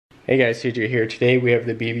Hey guys, CJ here. Today we have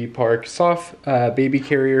the BBPARK soft baby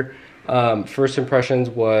carrier. First impressions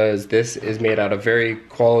was this is made out of very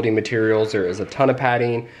quality materials. There is a ton of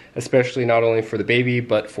padding, especially not only for the baby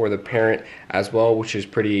but for the parent as well, which is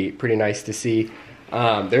pretty nice to see.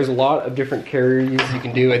 There's a lot of different carriers you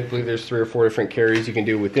can do. I believe there's 3 or 4 different carriers you can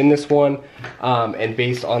do within this one, and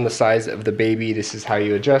based on the size of the baby, this is how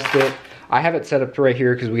you adjust it. I have it set up to right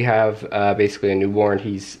here because we have basically a newborn.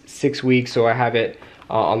 He's 6 weeks, so I have it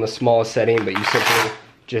on the smallest setting, but you simply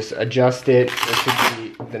just adjust it. This should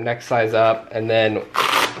be the next size up, and then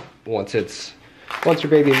once your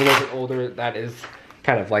baby is a little bit older, that is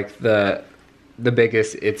kind of like the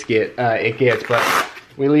biggest it gets. But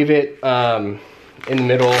we leave it in the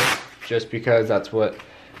middle just because that's what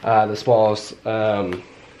the smallest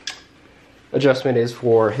adjustment is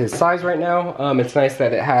for his size right now. It's nice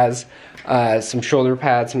that it has some shoulder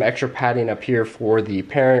pads, some extra padding up here for the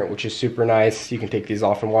parent, which is super nice. You can take these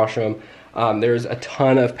off and wash them. There's a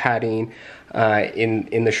ton of padding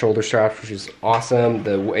in the shoulder straps, which is awesome.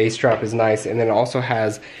 The waist strap is nice, and then it also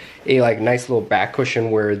has a nice little back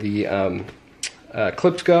cushion where the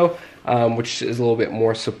clips go, which is a little bit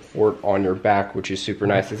more support on your back, which is super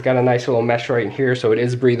nice. It's got a nice little mesh right in here, so it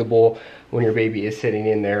is breathable when your baby is sitting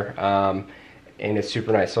in there. And it's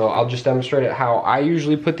super nice. So I'll just demonstrate it how I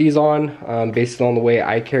usually put these on, based on the way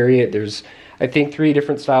I carry it. There's, I think, 3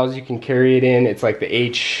 different styles you can carry it in. It's like the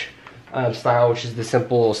H style, which is the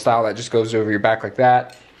simple style that just goes over your back like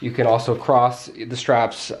that. You can also cross the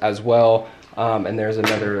straps as well, and there's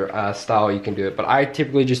another style you can do it. But I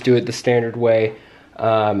typically just do it the standard way.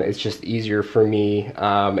 It's just easier for me,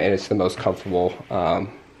 and it's the most comfortable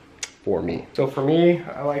for me. So for me,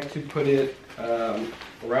 I like to put it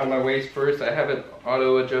around my waist first. I have it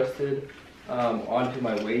auto adjusted onto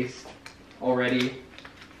my waist already,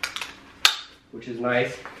 which is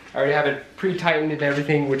nice. I already have it pre-tightened and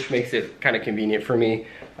everything, which makes it kind of convenient for me.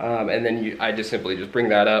 And then I just simply bring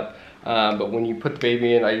that up. But when you put the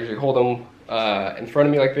baby in, I usually hold them in front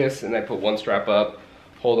of me like this, and I put one strap up,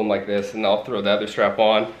 hold them like this, and I'll throw the other strap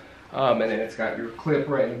on. And then it's got your clip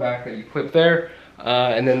right in the back that you clip there.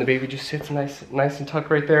 And then the baby just sits nice and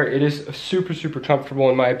tucked right there. It is super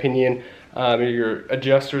comfortable in my opinion. Your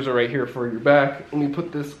adjusters are right here for your back. Let me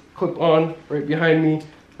put this clip on right behind me.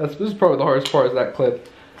 This is probably the hardest part, is that clip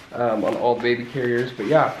on all the baby carriers. But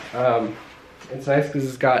yeah, it's nice because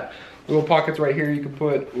it's got little pockets right here. You can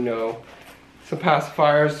put, some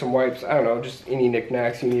pacifiers, some wipes, I don't know, just any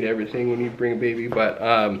knickknacks. You need everything when you bring a baby. But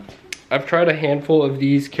I've tried a handful of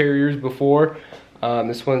these carriers before.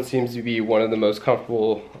 This one seems to be one of the most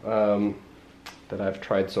comfortable that I've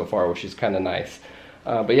tried so far, which is kind of nice.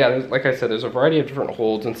 But yeah, like I said, there's a variety of different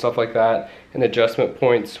holds and stuff like that, and adjustment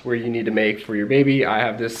points where you need to make for your baby. I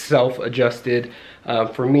have this self-adjusted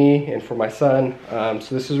for me and for my son,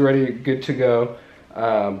 so this is ready, good to go.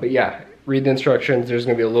 But yeah, read the instructions. There's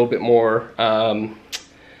going to be a little bit more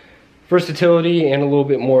versatility and a little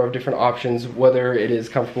bit more of different options, whether it is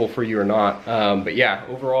comfortable for you or not. But yeah,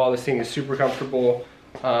 overall this thing is super comfortable.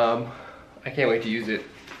 I can't wait to use it.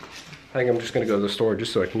 I think I'm just gonna go to the store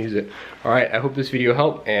just so I can use it. All right, I hope this video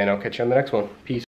helped, and I'll catch you on the next one. Peace.